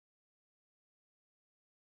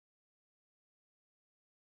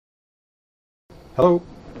Hello,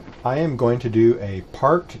 I am going to do a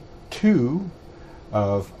part 2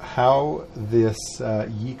 of how this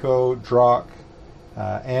Yeeco Drok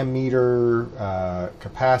ammeter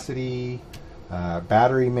capacity,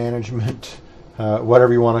 battery management,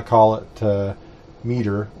 whatever you want to call it,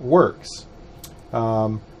 meter works.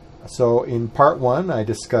 So in part 1 I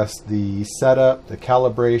discussed the setup, the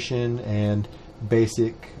calibration, and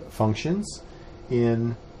basic functions.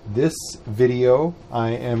 In this video I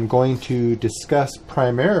am going to discuss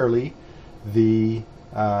primarily the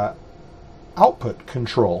output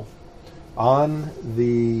control. On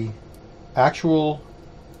the actual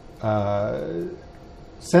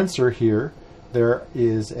sensor here, there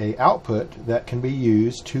is an output that can be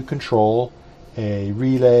used to control a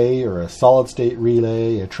relay or a solid state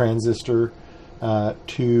relay, a transistor,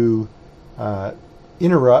 to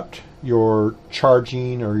interrupt your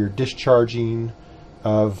charging or your discharging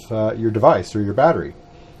of your device or your battery.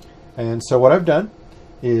 And so what I've done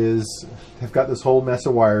is I've got this whole mess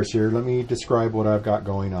of wires here. Let me describe what I've got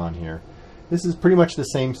going on here. This is pretty much the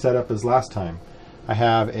same setup as last time. I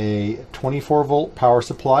have a 24 volt power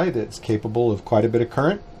supply that's capable of quite a bit of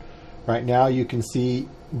current. Right now you can see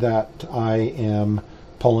that I am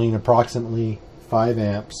pulling approximately 5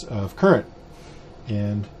 amps of current,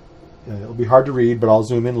 and it'll be hard to read, but I'll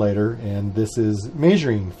zoom in later, and this is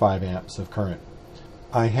measuring 5 amps of current.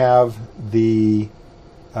 I have the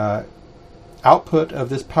output of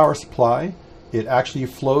this power supply. It actually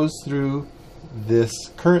flows through this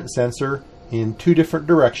current sensor in 2 different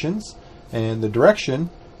directions, and the direction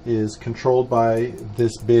is controlled by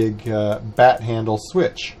this big bat handle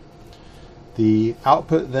switch. The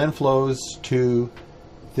output then flows to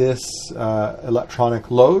this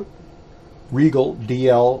electronic load, Regal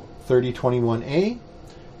DL3021A,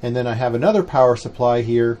 and then I have another power supply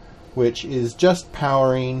here which is just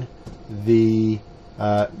powering the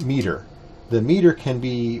meter. The meter can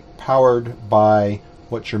be powered by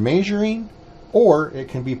what you're measuring, or it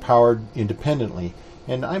can be powered independently.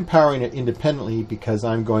 And I'm powering it independently because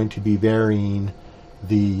I'm going to be varying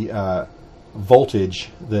the voltage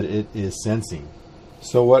that it is sensing.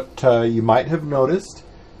 So what you might have noticed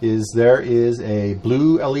is there is a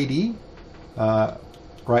blue LED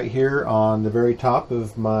right here on the very top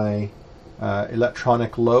of my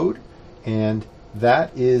electronic load, and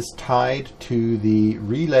that is tied to the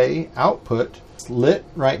relay output. It's lit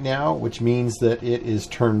right now, which means that it is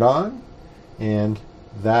turned on, and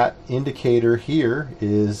that indicator here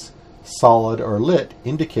is solid or lit,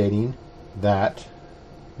 indicating that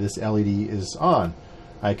this LED is on.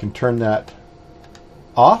 I can turn that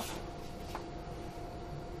off.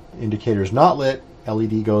 Indicator is not lit,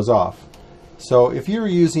 LED goes off. So if you're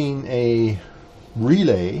using a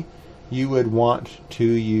relay, you would want to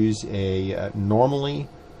use a normally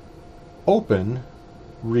open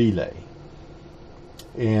relay.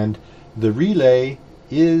 And the relay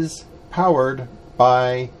is powered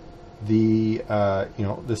by the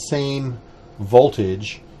the same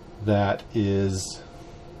voltage that is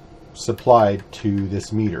supplied to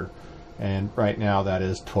this meter, and right now that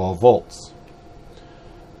is 12 volts.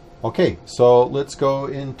 Okay, so let's go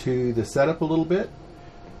into the setup a little bit.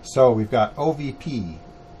 So we've got OVP,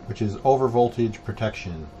 which is over voltage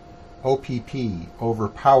protection, OPP, over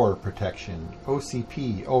power protection,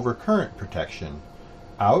 OCP, over current protection,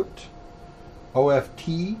 out,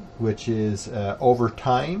 OFT, which is over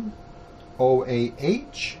time,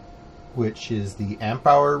 OAH, which is the amp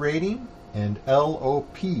hour rating, and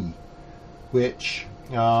LOP, which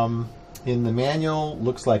in the manual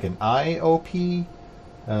looks like an IOP.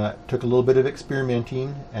 Took a little bit of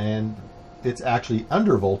experimenting, and it's actually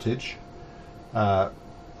under voltage,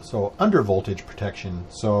 so under voltage protection.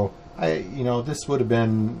 So this would have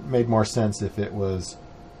been made more sense if it was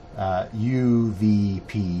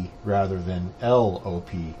UVP rather than LOP.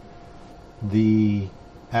 The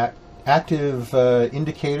active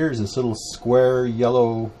indicator is this little square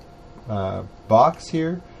yellow box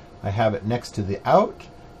here. I have it next to the out.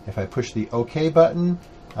 If I push the OK button,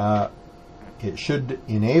 it should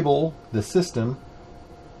enable the system,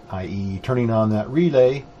 i.e. turning on that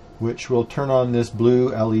relay, which will turn on this blue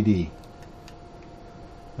LED.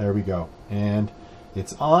 There we go. And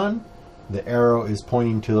it's on. The arrow is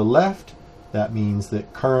pointing to the left. That means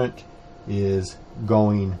that current is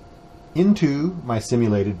going into my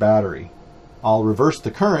simulated battery. I'll reverse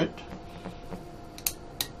the current,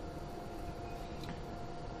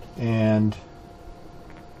 and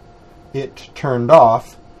it turned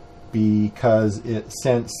off because it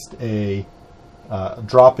sensed a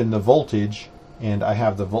drop in the voltage, and I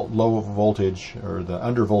have the low voltage or the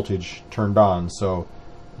under voltage turned on. So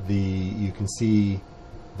you can see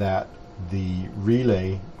that the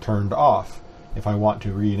relay turned off. If I want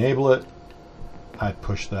to re-enable it, I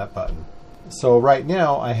push that button. So right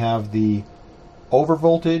now I have the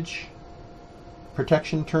overvoltage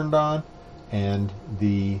protection turned on and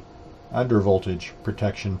the undervoltage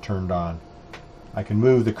protection turned on. I can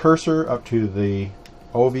move the cursor up to the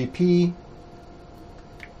OVP,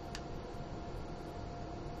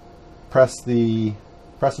 press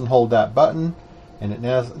and hold that button, and it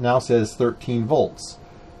now says 13 volts.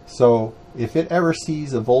 So if it ever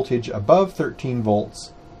sees a voltage above 13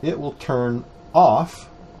 volts, it will turn off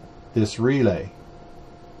this relay.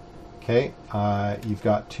 Okay, you've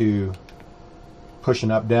got to push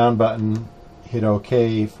an up-down button, hit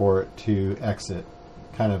OK for it to exit.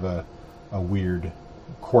 Kind of a weird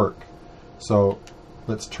quirk. So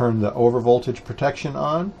let's turn the overvoltage protection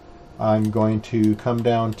on. I'm going to come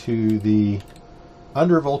down to the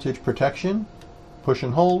undervoltage protection, push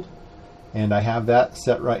and hold, and I have that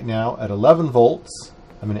set right now at 11 volts.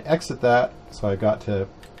 I'm going to exit that, so I've got to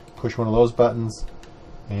push one of those buttons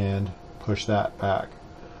and push that back.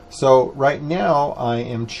 So right now I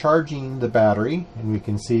am charging the battery, and we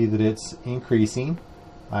can see that it's increasing.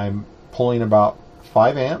 I'm pulling about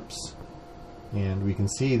 5 amps, and we can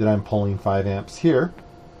see that I'm pulling 5 amps here,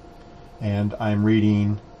 and I'm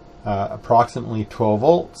reading approximately 12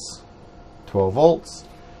 volts.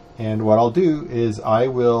 And what I'll do is I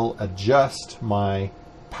will adjust my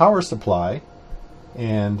power supply,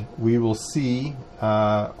 and we will see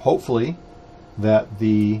hopefully that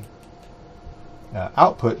the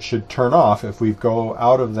output should turn off if we go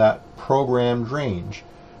out of that programmed range,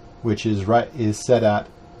 which is set at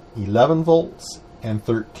 11 volts and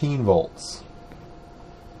 13 volts.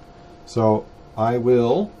 So I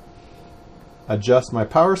will adjust my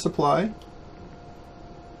power supply,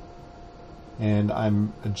 and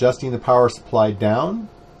I'm adjusting the power supply down.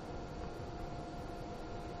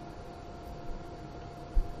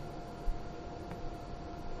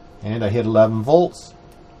 And I hit 11 volts,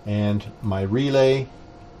 and my relay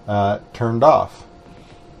turned off.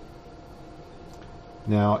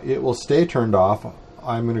 Now it will stay turned off.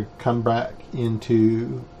 I'm going to come back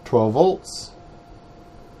into 12 volts.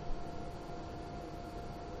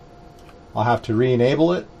 I'll have to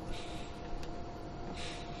re-enable it,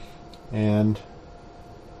 and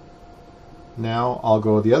now I'll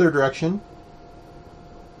go the other direction.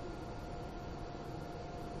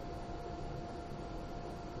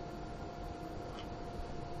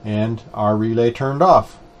 And our relay turned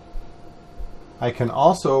off. I can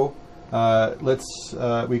also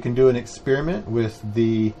we can do an experiment with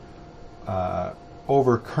the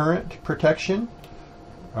overcurrent protection.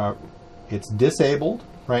 It's disabled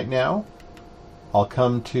right now. I'll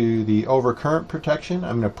come to the overcurrent protection.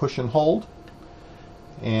 I'm going to push and hold,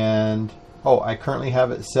 and I currently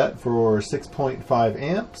have it set for 6.5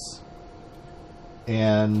 amps,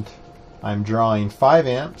 and I'm drawing 5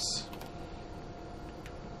 amps.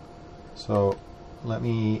 So let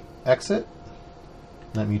me exit.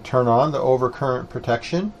 Let me turn on the overcurrent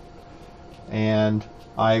protection, and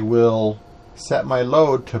I will set my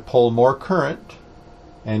load to pull more current,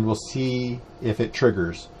 and we'll see if it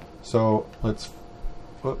triggers. So let's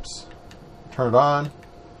turn it on,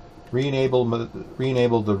 re-enable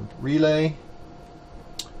the relay.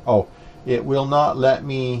 It will not let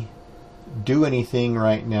me do anything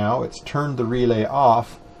right now. It's turned the relay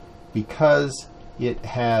off because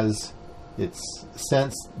it's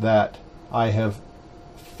sensed that I have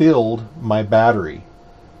filled my battery,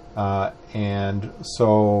 and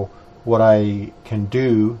so what I can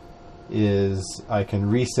do is I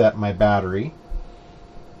can reset my battery,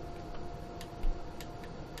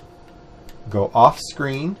 go off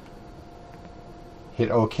screen, hit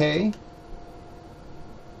OK,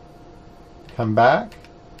 come back,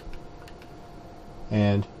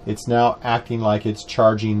 and it's now acting like it's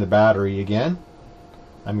charging the battery again.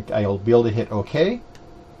 I'll be able to hit OK,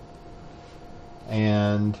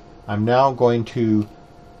 and I'm now going to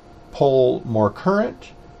pull more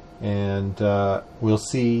current, and we'll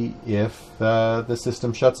see if the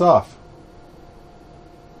system shuts off.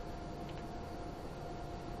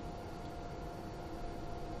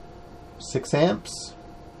 Six amps,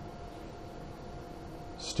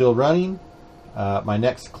 still running. My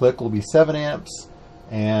next click will be 7 amps,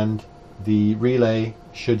 and the relay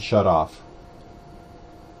should shut off.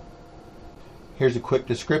 Here's a quick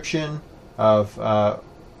description of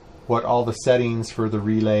what all the settings for the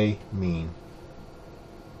relay mean.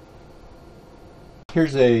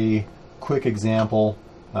 Here's a quick example.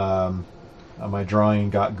 My drawing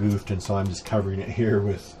got goofed, and so I'm just covering it here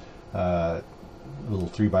with a little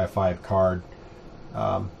 3x5 card.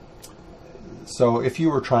 So if you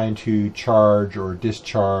were trying to charge or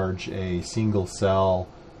discharge a single cell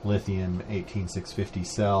lithium 18650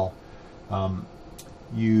 cell.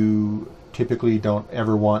 You typically don't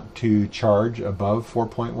ever want to charge above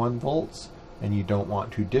 4.1 volts, and you don't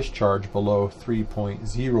want to discharge below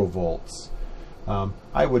 3.0 volts.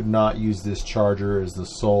 I would not use this charger as the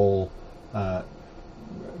sole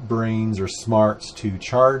brains or smarts to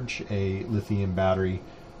charge a lithium battery,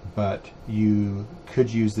 but you could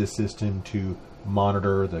use this system to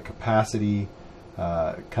monitor the capacity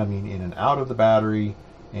coming in and out of the battery,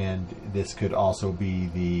 and this could also be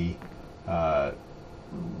the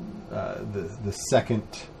second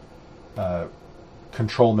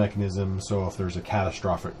control mechanism. So if there's a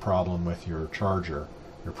catastrophic problem with your charger,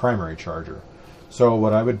 your primary charger. So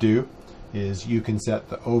what I would do is you can set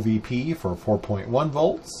the OVP for 4.1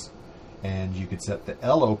 volts, and you could set the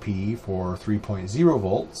LOP for 3.0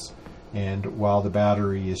 volts, and while the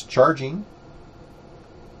battery is charging,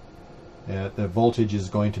 the voltage is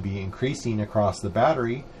going to be increasing across the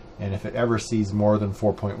battery, and if it ever sees more than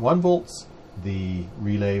 4.1 volts, the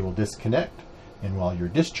relay will disconnect. And while you're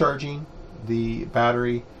discharging the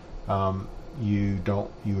battery, you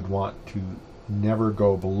would want to never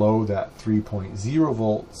go below that 3.0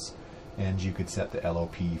 volts, and you could set the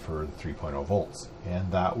LOP for the 3.0 volts,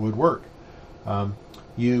 and that would work.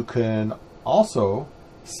 You can also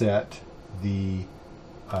set the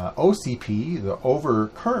OCP, the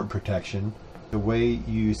overcurrent protection. The way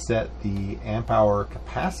you set the amp hour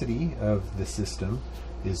capacity of the system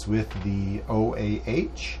is with the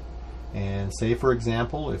OAH. And say, for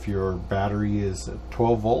example, if your battery is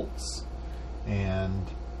 12 volts and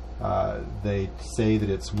they say that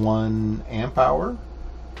it's 1 amp hour,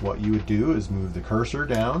 what you would do is move the cursor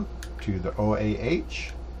down to the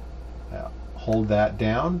OAH, hold that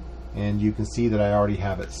down, and you can see that I already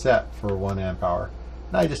have it set for 1 amp hour.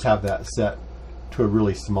 And I just have that set to a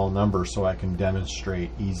really small number so I can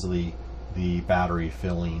demonstrate easily the battery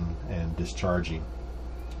filling and discharging.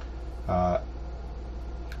 We'll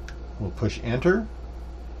push enter,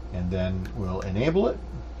 and then we'll enable it,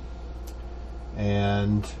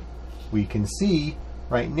 and we can see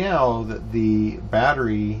right now that the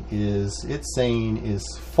battery it's saying is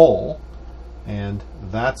full, and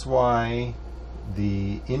that's why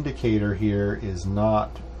the indicator here is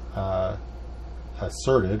not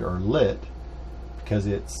asserted or lit, because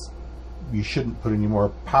you shouldn't put any more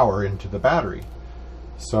power into the battery.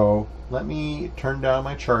 So let me turn down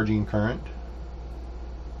my charging current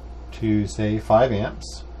to say 5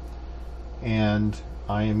 amps, and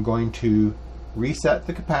I am going to reset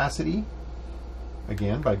the capacity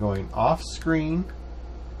again by going off screen,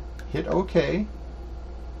 hit OK,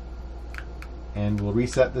 and we'll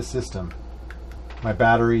reset the system. My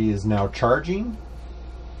battery is now charging.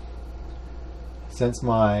 Since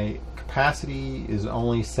my capacity is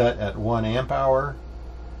only set at 1 amp hour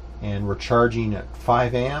and we're charging at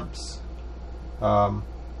 5 amps,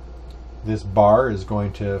 this bar is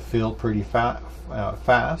going to fill pretty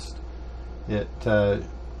fast. It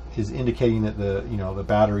is indicating that the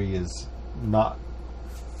battery is not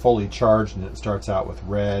fully charged, and it starts out with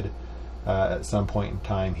red. At some point in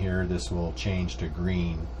time here, this will change to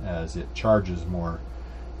green as it charges more.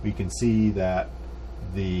 We can see that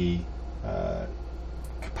the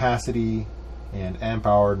capacity and amp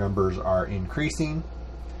hour numbers are increasing.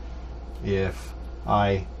 If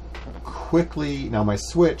I quickly, now my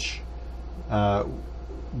switch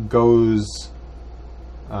goes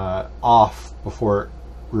off before it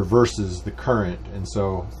reverses the current, and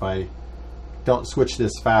so if I don't switch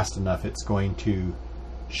this fast enough, it's going to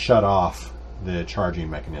shut off the charging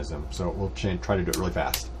mechanism. So we'll try to do it really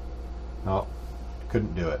fast. No,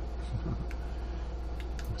 couldn't do it.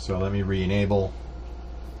 So let me re-enable,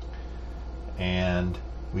 and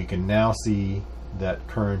we can now see that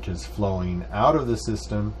current is flowing out of the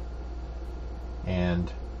system,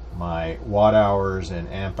 and my watt hours and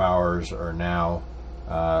amp hours are now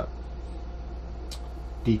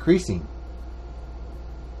decreasing.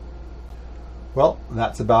 Well,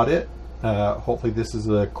 that's about it. Hopefully this is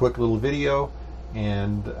a quick little video,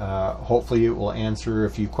 and hopefully it will answer a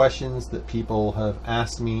few questions that people have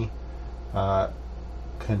asked me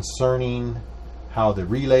concerning how the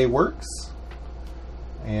relay works.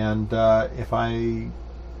 And if I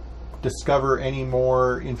discover any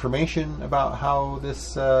more information about how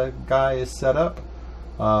this guy is set up,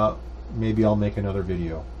 maybe I'll make another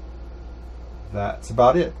video. That's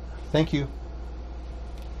about it. Thank you.